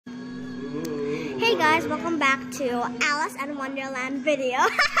guys, welcome back to Alice in Wonderland video.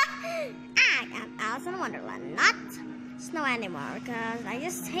 I am Alice in Wonderland, not Snow anymore, because I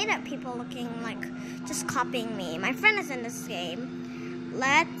just hated people looking like just copying me. My friend is in this game.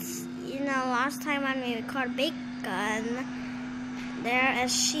 Last time when we recorded Bacon, there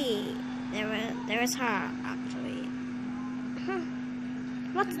is she. There is her, actually.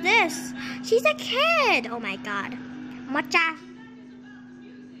 What's this? She's a kid! Oh my god. Matcha.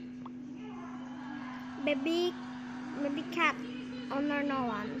 Baby cat. Owner no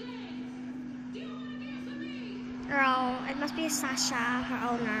one. Oh, it must be Sasha, her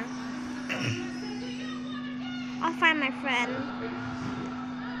owner. I'll find my friend.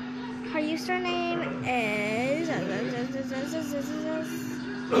 Her username is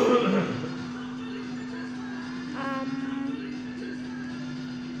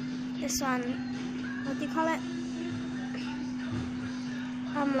this one. What do you call it?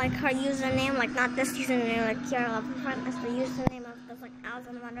 Like her username, like not this username, like your friend is the username of this, like Alice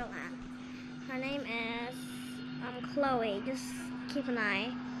in Wonderland. Her name is Chloe. Just keep an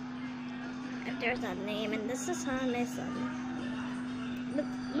eye if there's that name. And this is her listen.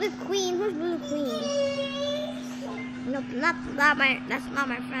 Blue Queen. Who's Blue Queen? Nope, that's not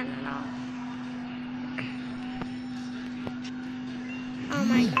my friend at all. Oh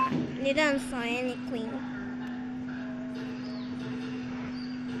my god, you don't saw any queen.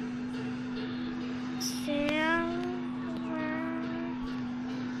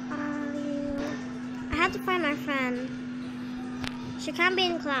 I had to find my friend. She can't be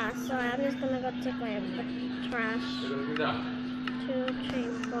in class, so I'm just gonna go take my trash. 2, 3,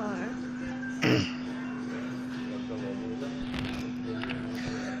 4.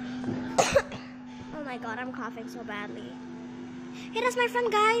 Oh my god, I'm coughing so badly. Hey, that's my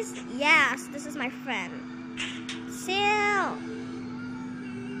friend, guys. Yes, this is my friend. Seal.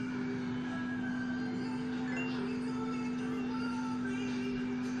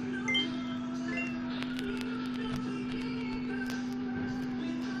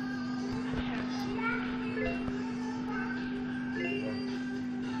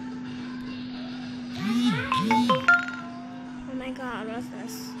 Oh my god, what's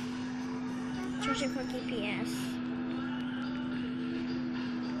this? Searching for GPS.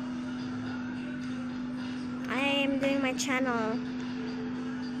 I am doing my channel.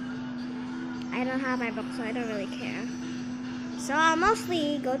 I don't have my book, so I don't really care. So I'll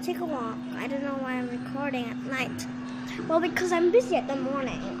mostly go take a walk. I don't know why I'm recording at night. Well, because I'm busy at the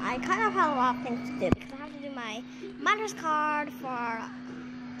morning. I kind of have a lot of things to do because I have to do my mother's card for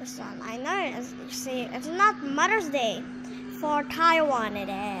this one. I know it's not Mother's Day. For Taiwan it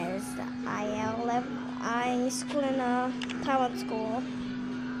is. I school in a Taiwan school.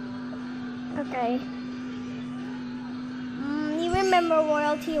 Okay. You remember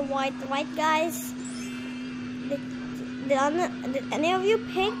Royalty White guys? Did any of you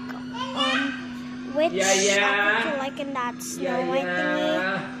pick which outfit you like in that Snow White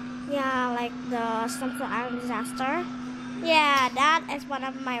thingy? Yeah, like the Central Island disaster. Yeah, that is one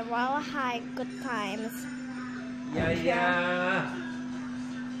of my Royal High good times. Yeah.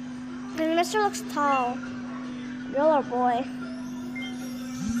 And Mr. looks tall. Girl or boy?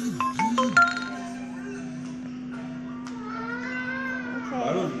 Okay,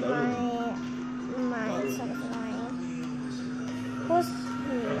 my son is lying. Who's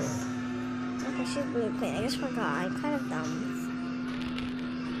this? Okay, she's Blue Queen. I just forgot. I'm kind of dumb.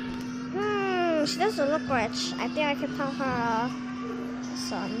 She doesn't look rich. I think I could tell her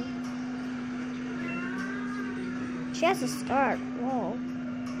son. She has a skirt. Whoa.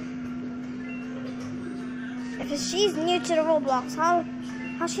 If she's new to the Roblox, how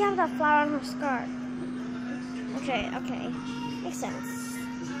she have that flower on her skirt? Okay. Makes sense.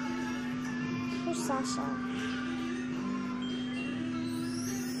 Who's Sasha?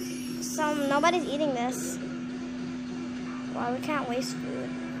 So nobody's eating this. Well, we can't waste food.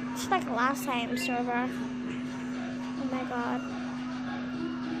 It's like last time server. Oh my god.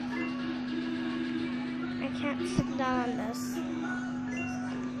 I can't sit down on this.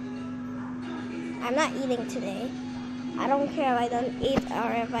 I'm not eating today. I don't care if I don't eat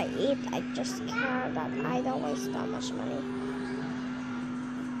or if I eat. I just care that I don't waste that much money.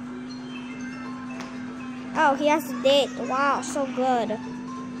 Oh, he has a date. Wow, so good.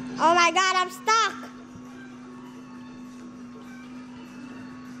 Oh my god, I'm stuck.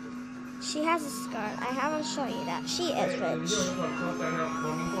 She has a skirt. I haven't shown you that. She is rich.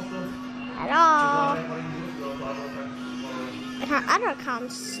 Hello. In her other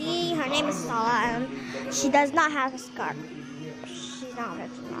account, her name is Sala, and she does not have a skirt. She's not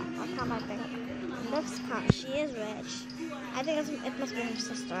rich enough. That's not my thing. This account, she is rich. I think it must be her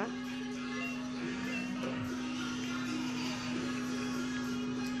sister.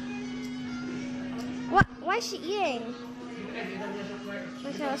 What? Why is she eating?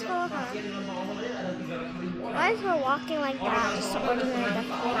 Okay, let's go with her. Why is her walking like that? Just so ordinary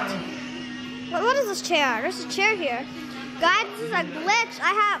foot. What is this chair? There's a chair here. Guys, this is a glitch.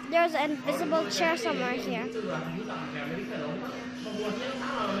 There's an invisible chair somewhere here.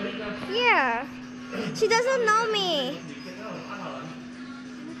 Here. She doesn't know me.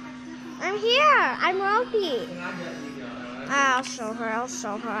 I'm here. I'm Ropi. I'll show her.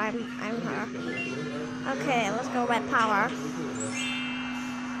 I'm her. Okay, let's go red power.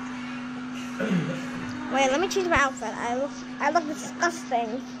 Wait, let me change my outfit. I look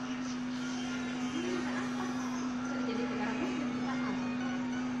disgusting.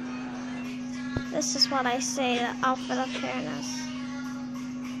 This is what I say, the outfit of fairness.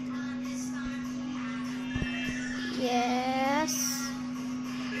 Yes.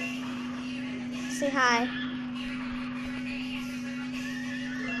 Say hi.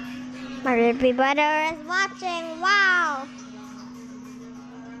 My baby brother is watching. Wow.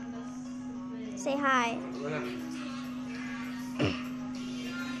 Say hi.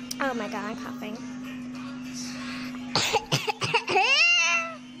 Oh my god, I'm coughing.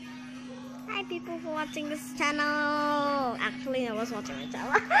 Hi people for watching this channel. Actually, I was watching my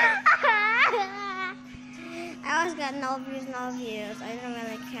channel. I always got no views. I don't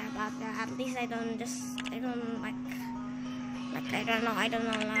really care about that. At least I don't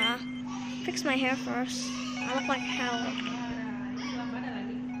know. Fix my hair first. I look like hell.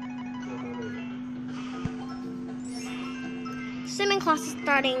 Swimming class is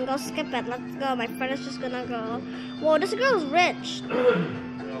starting. Go skip it. Let's go. My friend is just gonna go. Whoa, this girl is rich.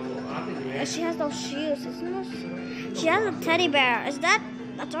 She has those shoes. She has a teddy bear.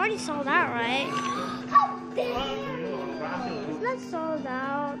 That's already sold out, right? How dare! It's not sold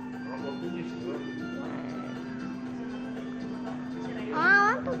out. Oh,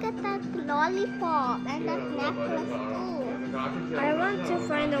 I want to get that lollipop and that necklace too. I want to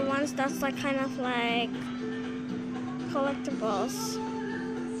find the ones that's like kind of like collectibles.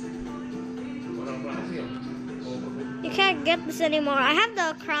 You can't get this anymore. I have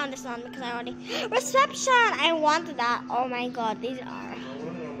the crown this on because I already reception. I wanted that. Oh my god, these are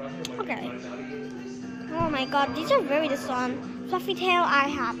okay. Oh my god, these are very this on. Fluffy tail, I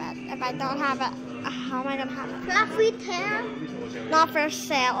have it. If I don't have it, how am I gonna have it? Fluffy tail? Not for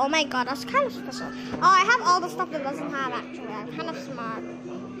sale. Oh my god, that's kind of special. Oh, I have all the stuff that doesn't have actually. I'm kind of smart.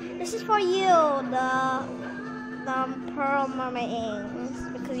 This is for you, the pearl mermaids,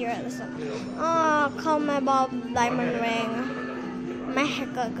 because you're this one. Oh, call my Bob diamond ring. My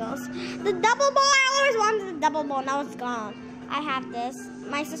Mexico girls. The double bow, I always wanted the double bow, now it's gone. I have this.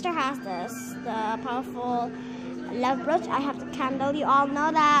 My sister has this. The powerful love brooch. I have the candle. You all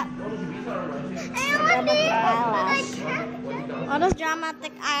know that. Dramatic eyelash. Oh, this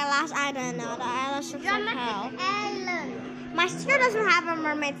dramatic eyelash. I don't know. The eyelash looks like hell. My sister doesn't have a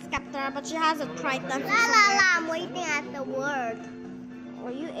mermaid scepter, but she has a trident. I'm waiting at the word.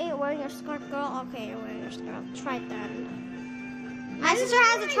 Were you wearing your skirt, girl? Okay, you're wearing your skirt. Trident. My sister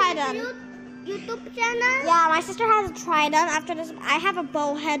has a trident. YouTube channel? Yeah, my sister has a trident. After this, I have a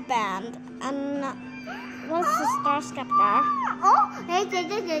bow headband. And what's the star scepter? Oh, hey,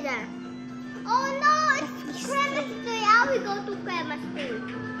 oh no, it's chemistry. I will go to chemistry.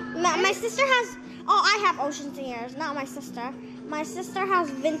 My sister has. Oh, I have ocean ears. Not my sister. My sister has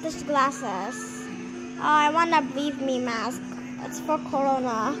vintage glasses. Oh, I want a Breathe Me mask. It's for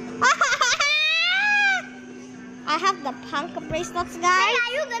Corona. I have the punk bracelets, guys. Hey,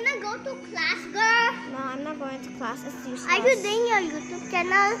 are you gonna go to class, girl? No, I'm not going to class. It's useless. Are you doing your YouTube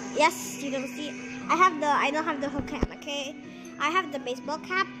channel? Yes, you don't see. I don't have the hook hand, okay? I have the baseball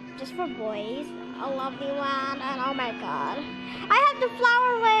cap just for boys. A lovely one, and oh my god. I have the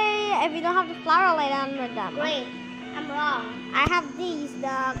flower lay. If you don't have the flower lay, then we're done. Wait, I'm wrong. I have these,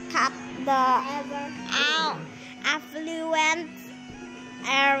 the cap, affluent.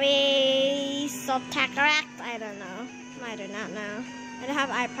 Aristocrat, I don't know. I do not know. I don't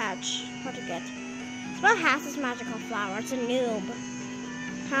have eye patch. What to get? Spell has this magical flower. It's a noob.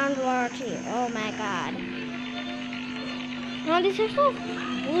 Pound loyalty. Oh my god. Oh, these are so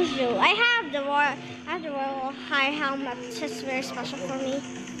usual. I have the royal high helmet. It's just very special for me.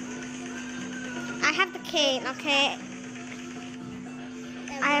 I have the cane. Okay.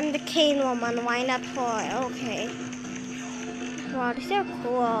 I am the cane woman. Why not toy? Okay. Wow, these are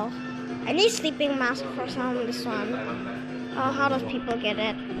cool. I need sleeping mask for some of this one. Oh, how does people get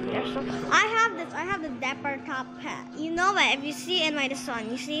it? So I have this. I have the dapper top hat. You know that if you see in this one,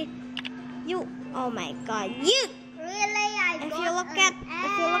 you see, you. Oh my God, you. Really? If you look at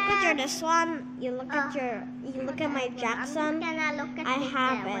picture this one. You look at my Jackson. I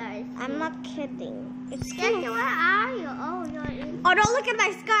have it. I'm not kidding. It's cute. Where are you? Oh, you're in. Oh, don't look at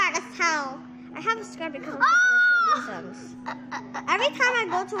my skirt. That's hell. I have a skirt because of reasons. Every time I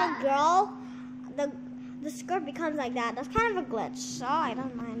go to a girl, the skirt becomes like that. That's kind of a glitch, so I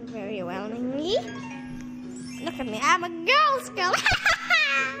don't mind very willingly. Look at me. I'm a girl girl.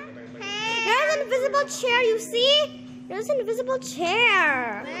 There's an invisible chair. You see? There's an invisible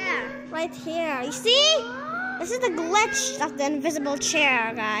chair. Where? Right here. You see? This is the glitch of the invisible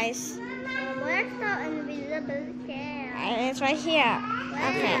chair, guys. Where's the invisible chair? It's right here. Where?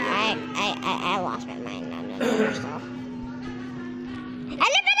 Okay, I lost my mind. No. So.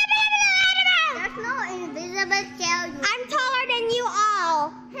 There's no invisible chair. I'm taller than you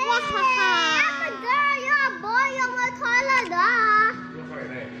all. Hey, I'm a girl. You're a boy. You're more taller, duh.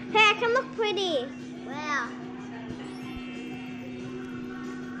 Hey, I can look pretty. Where?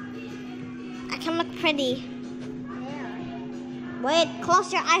 I can look pretty. Where? Wait,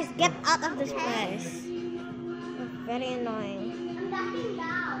 close your eyes. Get out of this place. You're very annoying. I'm backing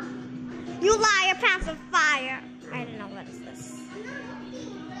down. You lie, your pants on fire. I don't know what is this.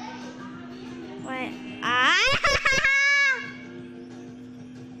 Wait.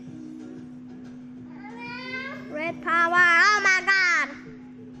 Red power. Oh my god.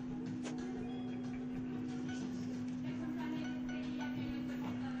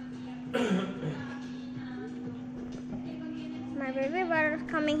 My baby brother is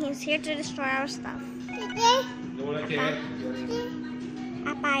coming. He's here to destroy our stuff.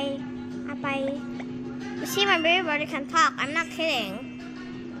 Apay. You see, my baby brother can talk. I'm not kidding.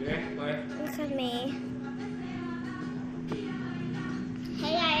 Look at me.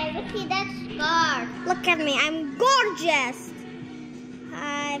 Hey, I ever see that scar? Look at me. I'm gorgeous.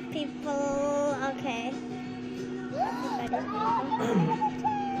 Hi, people. Okay.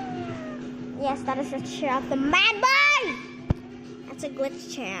 Yes, that is the chair of the mad boy. That's a glitch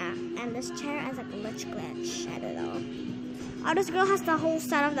chair. And this chair is a glitch. I don't know. Oh, this girl has the whole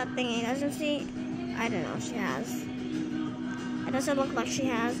set of that thingy. Doesn't she? I don't know. She has. It doesn't look like she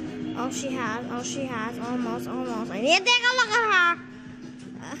has. Oh, she has. Almost. I need to take a look at her.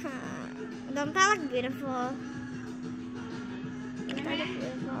 Don't that look beautiful? Don't that look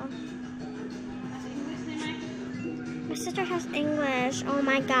beautiful? My sister has English. Oh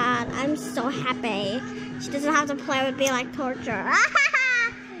my god. I'm so happy. She doesn't have to play with me like torture. I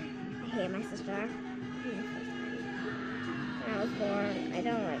hate my sister. When I was born, I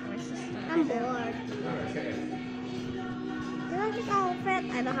don't like my sister. I'm bored. Do you like this outfit?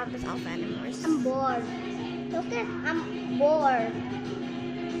 I don't have this outfit anymore. I'm bored. Look at, I'm bored.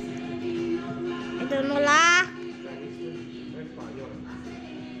 I don't know lah.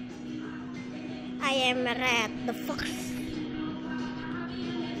 I am red. The fox.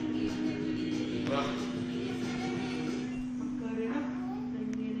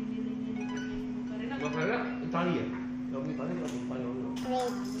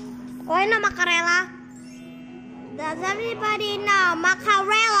 Oh, I know macarella. Does everybody know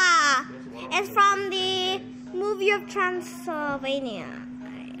macarella? It's from the movie of Transylvania.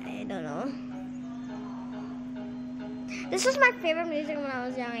 I don't know. This was my favorite music when I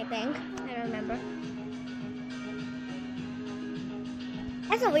was young, I think. I don't remember.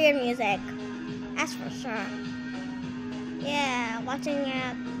 It's a weird music. That's for sure. Yeah, watching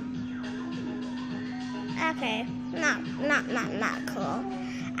it. Okay, not cool.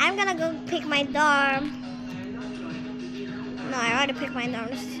 I'm gonna go pick my dorm. No, I already picked my dorm.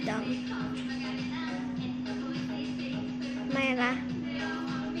 This is dumb. Mayra.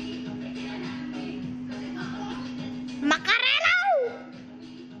 Macarena!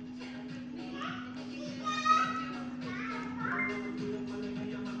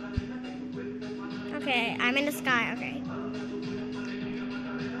 Okay, I'm in the sky.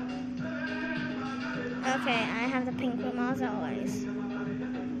 Okay, I have the pink room as always.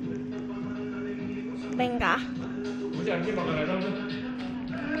 Venga.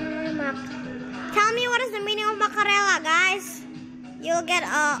 Tell me what is the meaning of macarella, guys. You'll get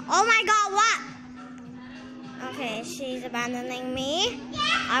a... Oh my god, what? Okay, she's abandoning me.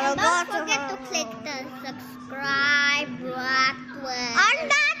 I will Don't go to forget her. to click the subscribe button. On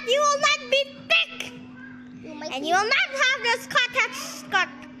that, you will not be thick. And you will not have this cottage skirt.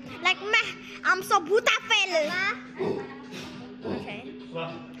 Like me, I'm so beautiful. Okay.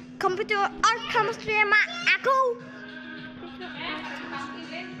 Computer art chemistry ma aku.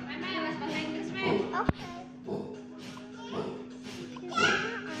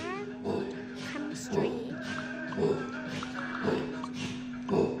 Chemistry.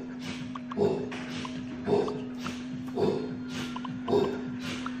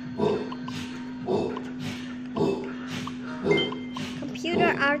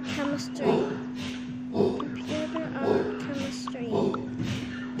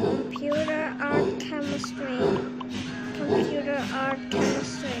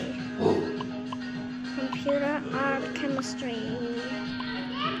 chemistry.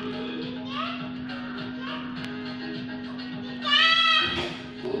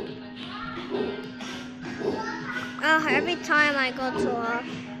 Oh, every time I go to a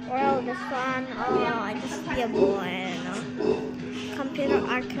world this one, oh, I just be a boy, you know. Computer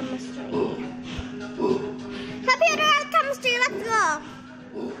art chemistry. Computer art chemistry, let's go!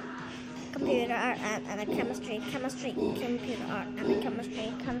 Computer art and a chemistry, computer art and a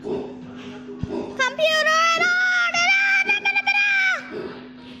chemistry, computer and art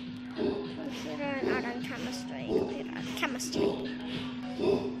computer and art and chemistry, computer art, chemistry.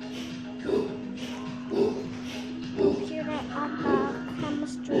 Computer art,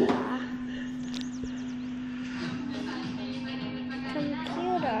 chemistry.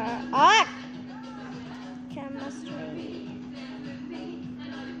 Computer art, chemistry.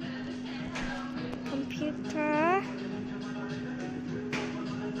 Computer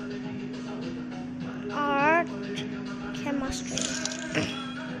art chemistry.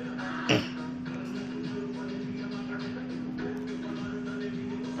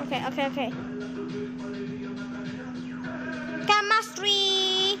 Okay. Chemistry.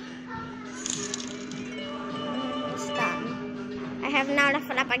 It's done. I have now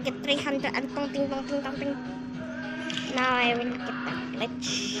leveled up. I get 300 and ting. Now I will get that glitch.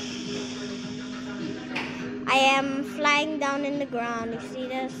 I am flying down in the ground. You see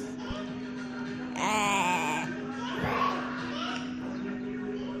this?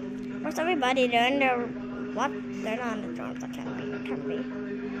 What's everybody doing? What? They're not on the drones. That can't be.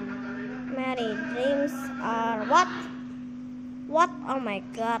 Mary, dreams are what? What? Oh my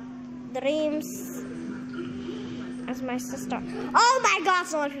god. Dreams. That's my sister. Oh my god,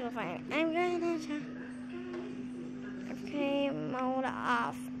 so many people find it. I'm gonna check. Okay, mode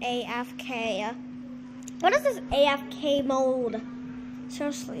off. AFK. What is this AFK mode?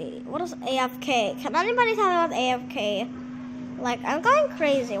 Seriously, what is AFK? Can anybody tell me what AFK? Like, I'm going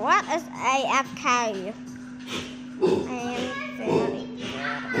crazy. What is AFK? I am very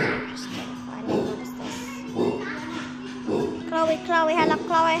interested in finding what is this. Chloe, hello,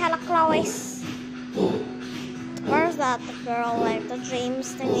 Chloe. Where's that the girl, like the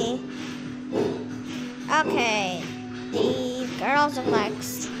dreams thingy? Okay, these girls are like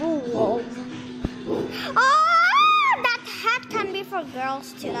schools. Oh, that hat can be for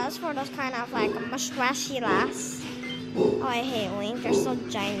girls too. That's for those kind of like mushy lass. Oh, I hate wings. They're so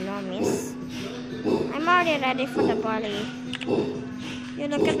ginormous. I'm already ready for the body. You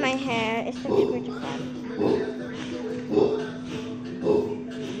look at my hair. It's so beautiful.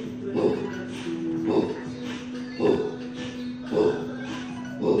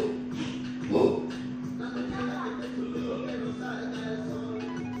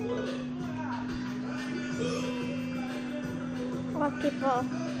 What people?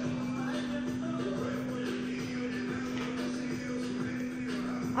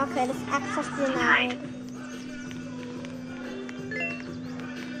 Okay, this access denied.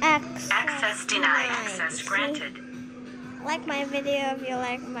 Access denied. Access granted. Like my video if you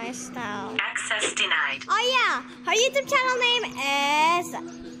like my style. Access denied. Oh yeah, her YouTube channel name is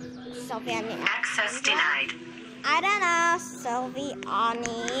Sylviani. Access denied. I don't know,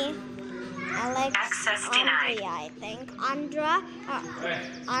 Sylviani. I like Access Andrea, denied. I think. Andrea.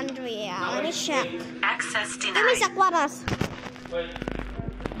 Let me check. Access Give me denied. sec, what else?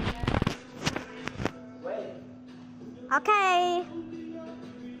 Okay.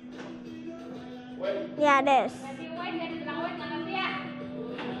 Yeah, this.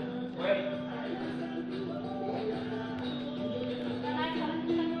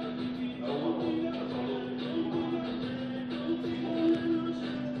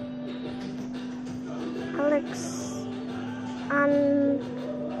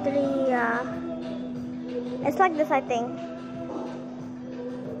 Andrea. It's like this, I think.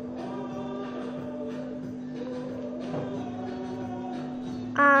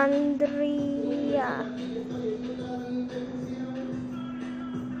 Andrea.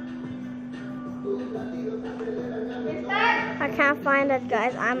 I can't find it,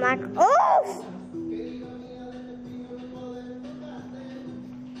 guys. I'm like, oh!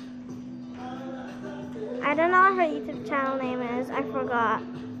 I don't know what her YouTube channel name is. I forgot.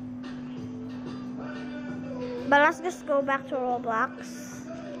 But let's just go back to Roblox.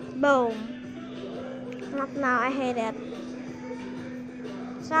 Boom. Not now. I hate it.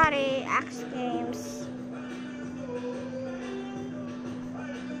 Sorry, X Games.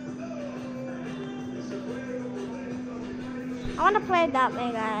 I want to play that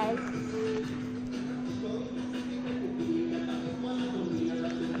way, guys.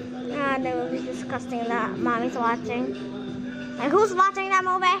 Ah, the movie's disgusting that mommy's watching. And who's watching that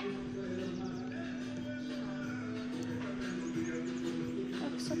movie?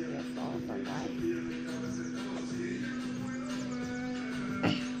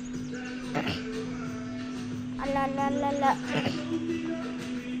 Look.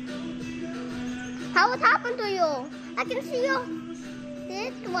 How it happened to you? I can see you.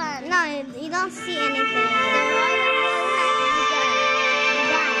 This one. No, you don't see anything.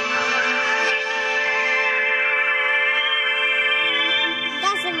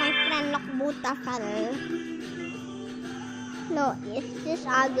 That's my friend Lokbuta fell. No, it's just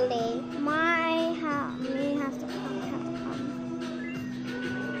ugly. Me have to come.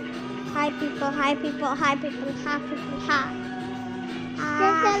 Hi people, hi people, hi people, hi people, hi.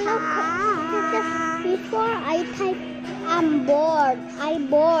 Before I type, I'm bored. I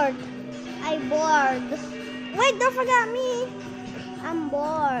bored. Wait, don't forget me. I'm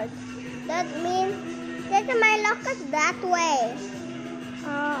bored. That means that my lock is that way.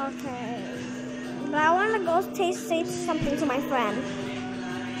 Oh, okay. But I want to go say something to my friend.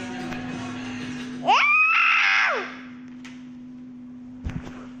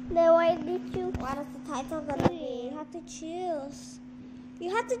 Then why did you? What is the title gonna be? You have to choose.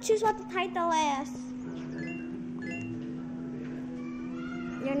 You have to choose what the title is.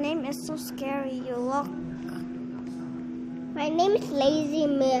 Your name is so scary. You look. My name is Lazy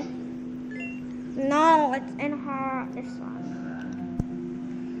Me. No, it's in her. This one.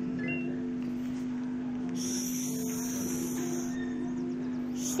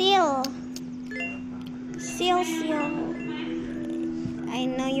 Seal. I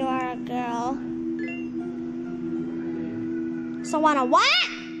know you are a girl. So wanna what?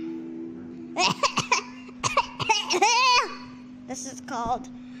 This is called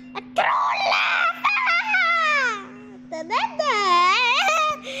a true laugh.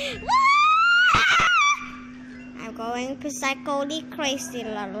 I'm going psychically crazy,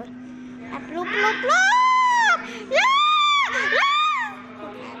 lol. Bloop, bloop, bloop.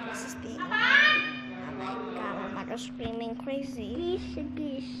 This is being. Oh my god, my mother's screaming crazy.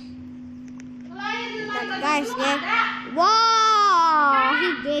 Geese. That guy's gay. Wow,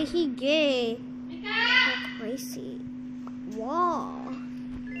 he gay. Like crazy. Wow.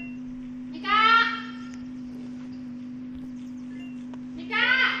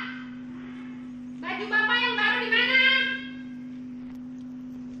 Baju Bapak yang baru di mana?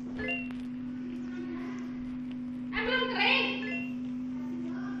 Belum kering.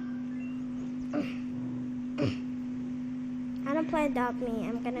 I don't play Adopt Me.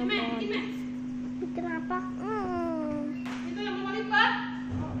 I'm gonna go. Kenapa? Itu yang mau lipat.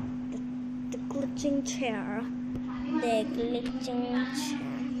 The glitching chair. The glitching chair.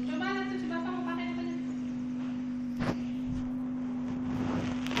 Coba nanti si Bapak mau pakai apa?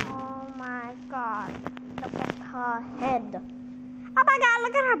 Oh my god. Look at her head. Oh my god,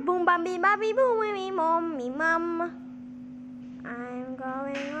 look at her. Boom, bambi, babi, boom, me, mom, me, mum. I'm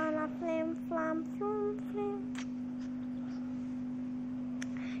going on a flim, flam, floom, flim.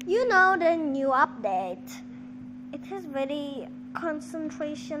 You know the new update. It is very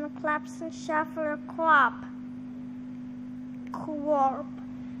concentration, collapse, and shuffle, crop.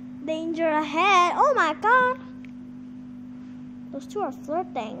 Danger ahead. Oh my god. Those two are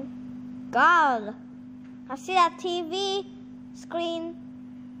flirting. God. I see that TV screen.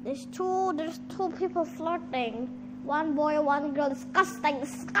 There's two people flirting. One boy, one girl. Disgusting.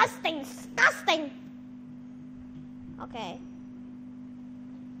 Okay.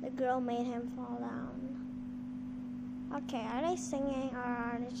 The girl made him fall down. Okay, are they singing or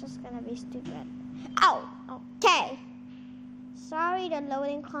are they just gonna be stupid? Oh, okay. Sorry the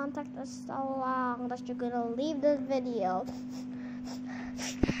loading contact is so long that you're gonna leave this video.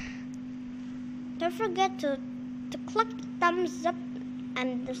 Don't forget to click the thumbs up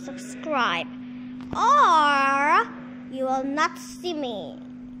and the subscribe, or you will not see me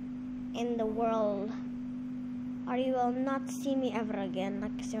in the world, or you will not see me ever again.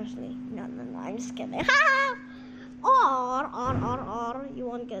 Like seriously, no, I'm just kidding. or you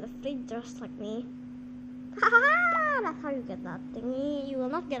won't get a free dress like me. That's how you get that thingy. You will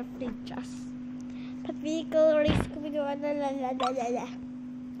not get a free dress. Pet vehicle, race,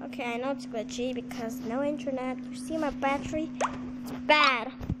 okay, I know it's glitchy because no internet. You see my battery? It's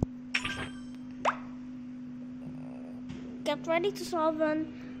bad. Get ready to solve a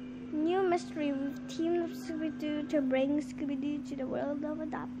new mystery. We've teamed up Scooby-Doo to bring Scooby-Doo to the world of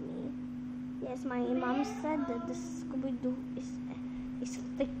Adopt Me. Yes, my mom said that this Scooby-Doo is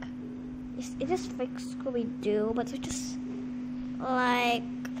fake. It is fake Scooby-Doo, but it's just like,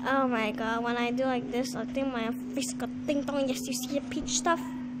 oh my god, when I do like this, I think my face got ting-tong. Yes, you see the peach stuff.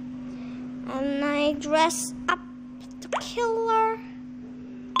 And I dress up to kill her.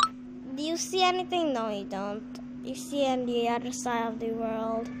 Do you see anything? No, you don't. You see on the other side of the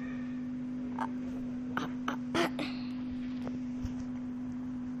world.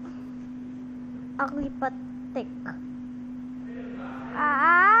 Ugly but thick.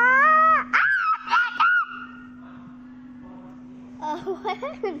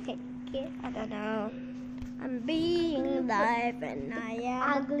 I don't know. I'm being live and I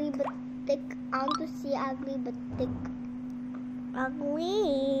am Ugly but thick. I want to see ugly but thick.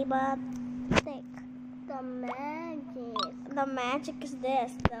 ugly but thick. The magic. The magic is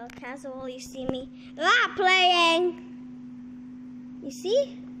this. The castle you see me playing. You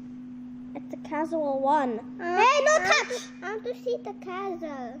see? It's the casual one. Hey, no touch! I want to see the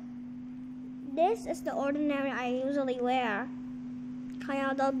castle. This is the ordinary I usually wear.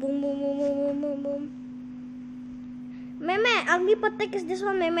 Kaya the boom boom boom boom boom boom boom. Meme, ugly but thick is this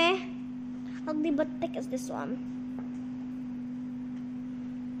one, Meme. Ugly but thick is this one.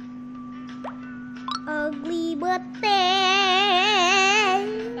 Ugly but thick.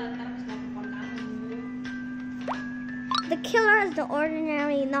 The killer is the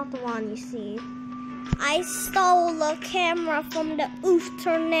ordinary, not the one you see. I stole the camera from the Oof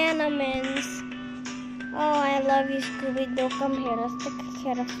Tournaments. Oh, I love you, Scooby-Doo. Come here, let's take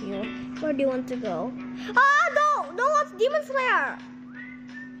care of you. Where do you want to go? Oh, no, watch Demon Slayer.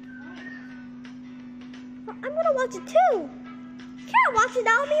 I'm gonna watch it too. Can't watch it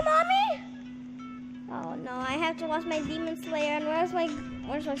without me, Mommy. Oh no, I have to watch my Demon Slayer. And where's my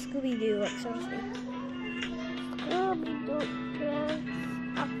Scooby-Doo? Like, seriously. Scooby-Doo is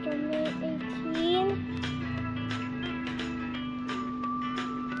after May 18.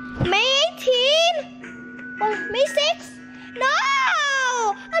 May 18? Or May 6?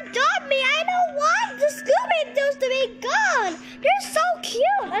 No! Adopt me! I don't want the Scooby-Doos to be gone! They're so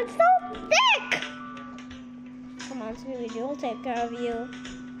cute and so thick! Come on, Scooby-Doo, I'll take care of you.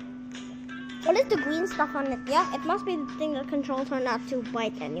 What is the green stuff on it? Yeah, it must be the thing that controls her not to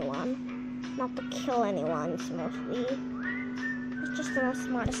bite anyone. Not to kill anyone, mostly. It's just the most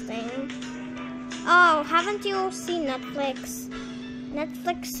smartest thing. Oh, haven't you seen Netflix?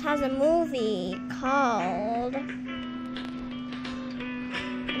 Netflix has a movie called...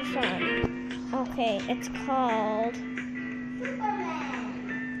 Which one? Okay, it's called...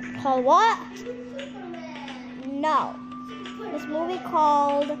 Superman. Called what? Superman. No. This movie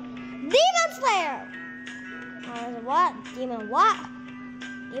called Demon Slayer! What? Demon what?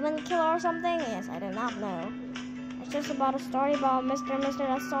 Demon killer or something? Yes, I do not know. It's just about a story about Mr. that's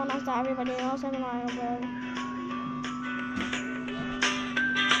so nice to everybody else in the world.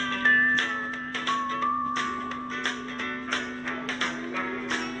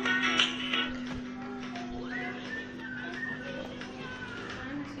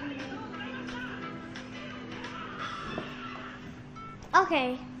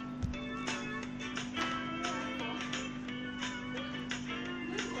 Okay.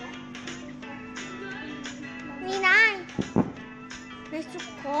 Ninay!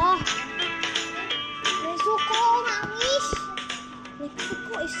 Nezuko! Nezuko, nangis!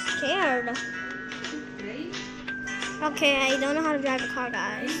 Nezuko is scared. Okay, I don't know how to drive a car,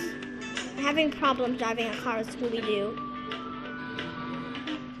 guys. I'm having problems driving a car with Scooby-Doo.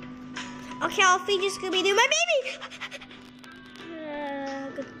 Okay, I'll feed you, Scooby-Doo. My baby!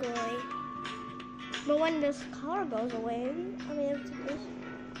 Good boy. But when this car goes away, I mean, it's this.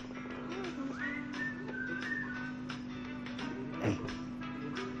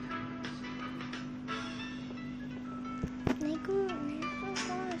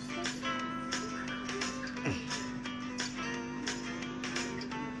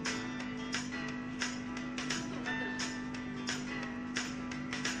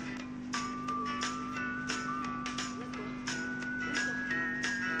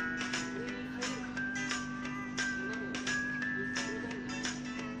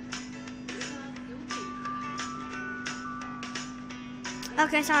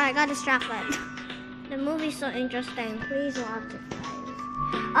 Okay, sorry, I got distracted. The movie's so interesting. Please watch it, guys.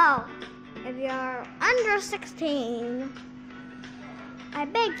 Oh, if you're under 16, I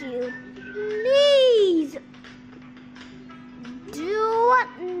beg you, please do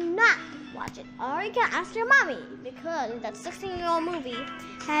not watch it. Or you can ask your mommy, because that 16-year-old movie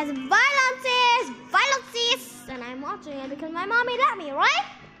has violences, and I'm watching it because my mommy let me, right?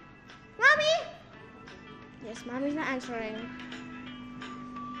 Mommy? Yes, mommy's not answering.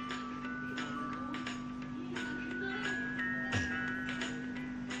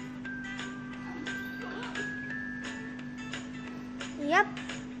 Yep.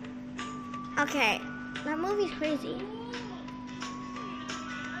 Okay, that movie's crazy.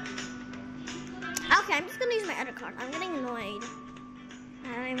 Okay, I'm just gonna use my other card. I'm getting annoyed.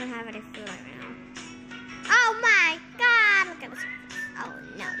 I don't even have any food right now. Oh my god, look at this. Oh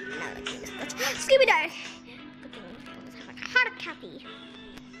no, the game is glitched. Scooby-Doo! Let's have a hard copy.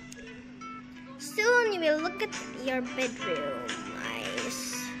 Soon you will look at your bedroom.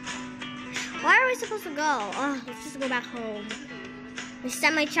 Nice. Where are we supposed to go? Oh, let's just go back home. We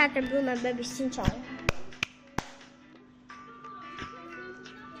semi-chat blue my baby Shinchan.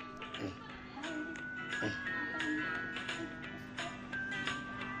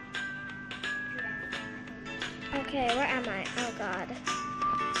 Okay, where am I? Oh god.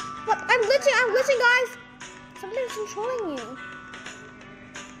 What? I'm glitching, guys! Something's controlling you.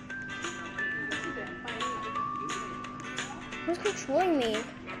 Who's controlling me?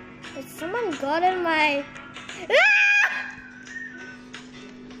 Is someone got in my... Ah!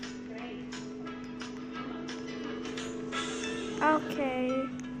 Okay.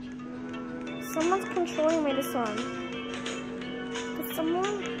 Someone's controlling me this one. Did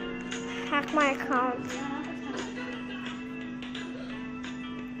someone hack my account?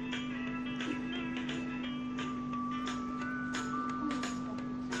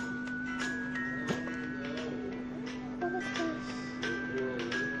 What is this?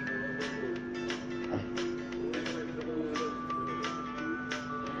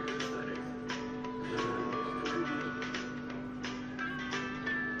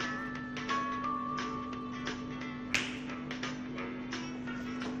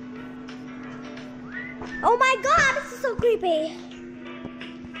 Oh my god, this is so creepy.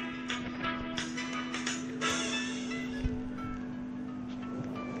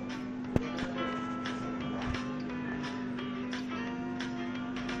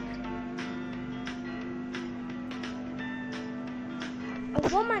 A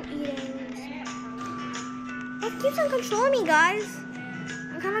woman eating. It keeps on controlling me, guys.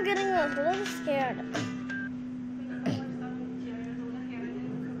 I'm kind of getting a little scared.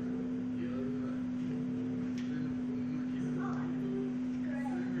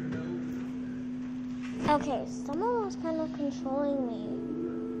 Okay, someone was kind of controlling me.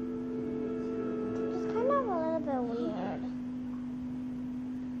 It's kind of a little bit weird.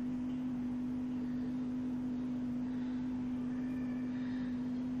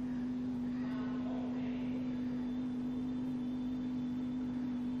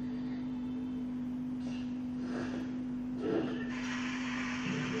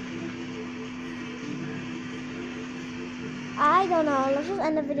 I don't know. Let's just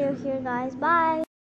end the video here, guys. Bye.